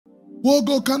What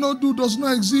God cannot do does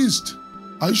not exist.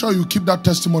 Are you sure you keep that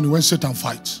testimony when Satan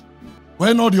fights?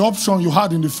 When all the option you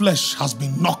had in the flesh has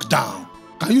been knocked down,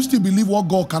 can you still believe what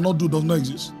God cannot do does not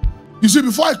exist? You see,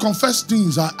 before I confess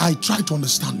things, I try to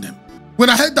understand them.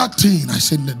 When I heard that thing, I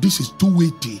said, this is too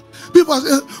weighty. People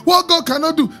say, what God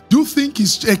cannot do? Do you think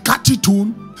it's a catchy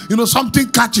tune? You know, something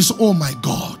catches, oh my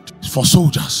God. It's for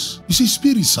soldiers. You see,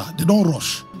 spirits, sir, they don't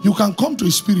rush. You can come to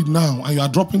a spirit now and you are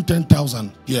dropping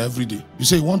 10,000 here every day. You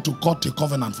say you want to cut a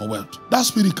covenant for wealth. That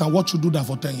spirit can watch you do that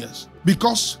for 10 years.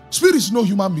 Because spirits know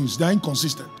human beings, they are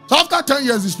inconsistent. So after 10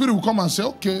 years, the spirit will come and say,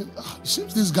 okay, it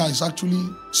seems this guy is actually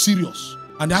serious.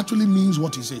 And it actually means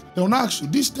what he says. They will now ask you,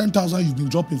 this 10,000 you've been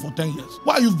dropping for 10 years.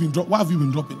 Why have you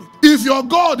been dropping it? If your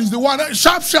God is the one,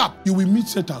 sharp, you will meet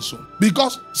Satan soon.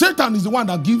 Because Satan is the one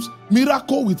that gives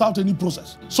miracle without any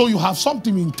process. So you have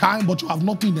something in time, but you have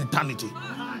nothing in eternity.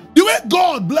 The way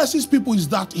God blesses people is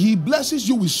that he blesses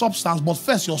you with substance, but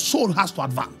first your soul has to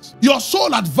advance. Your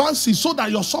soul advances so that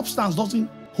your substance doesn't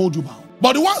hold you bound.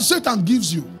 But the one Satan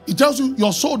gives you, he tells you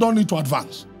your soul don't need to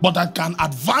advance, but I can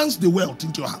advance the wealth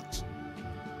into your hands.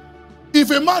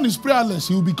 If a man is prayerless,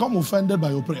 he will become offended by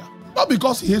your prayer. Not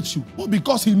because he hates you, but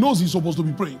because he knows he's supposed to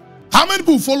be praying. How many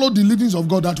people follow the leadings of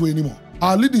God that way anymore?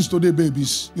 Our leadings today,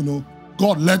 babies, you know,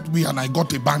 God led me and I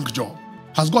got a bank job.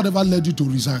 Has God ever led you to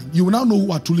resign? You will now know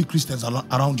who are truly Christians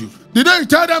around you. Did they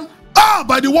tell them,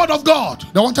 by the word of God,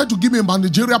 they wanted to give me a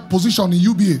managerial position in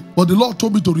UBA, but the Lord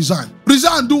told me to resign.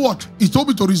 Resign and do what? He told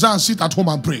me to resign and sit at home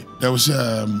and pray. There was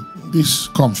this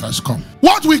come, first come.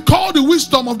 What we call the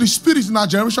wisdom of the spirits in our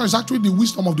generation is actually the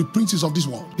wisdom of the princes of this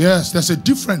world. Yes, there's a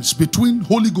difference between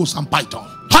Holy Ghost and Python.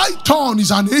 Python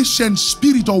is an ancient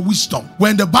spirit of wisdom.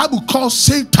 When the Bible calls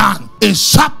Satan a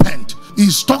serpent,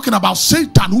 he's talking about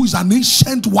Satan, who is an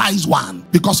ancient wise one.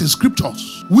 Because in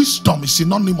scriptures, wisdom is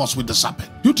synonymous with the serpent.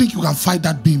 You think you can fight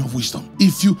that being of wisdom?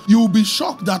 If you will be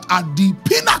shocked that at the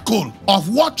pinnacle of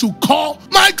what you call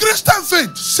my Christian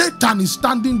faith, Satan is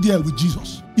standing there with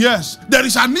Jesus. Yes, there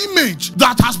is an image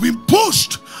that has been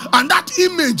pushed, and that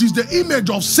image is the image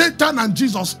of Satan and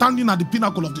Jesus standing at the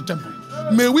pinnacle of the temple.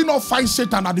 May we not find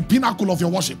Satan at the pinnacle of your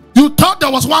worship. You thought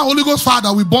there was one Holy Ghost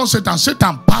Father, we born Satan.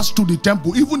 Satan passed through the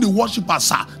temple. Even the worshippers,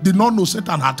 sir, did not know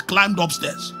Satan had climbed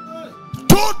upstairs.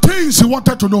 Two things he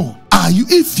wanted to know.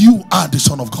 If you are the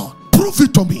Son of God, prove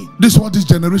it to me. This is what this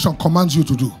generation commands you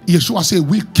to do. Yeshua said,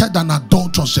 wicked and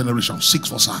adulterous generation seeks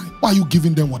for sign. Why are you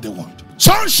giving them what they want?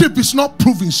 Sonship is not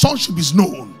proven, sonship is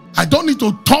known. I don't need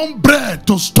to turn bread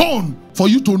to stone for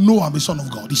you to know I'm a son of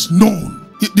God. It's known.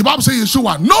 The Bible says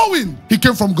Yeshua, knowing he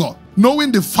came from God,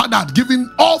 knowing the Father had given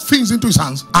all things into his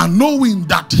hands, and knowing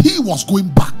that he was going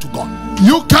back to God.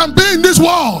 You can be in this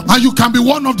world and you can be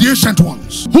one of the ancient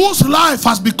ones whose life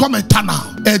has become eternal.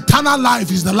 Eternal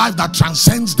life is the life that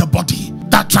transcends the body,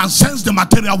 that transcends the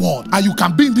material world. And you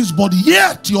can be in this body,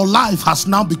 yet your life has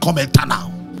now become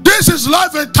eternal. This is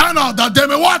life eternal, that they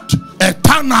may what?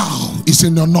 Eternal is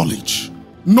in your knowledge.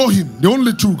 Know him, the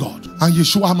only true God, and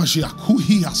Yeshua HaMashiach, who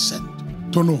he has sent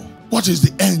to know what is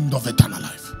the end of eternal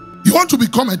life. You want to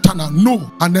become eternal,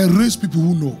 know, and then raise people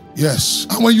who know. Yes.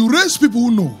 And when you raise people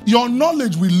who know, your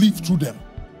knowledge will live through them.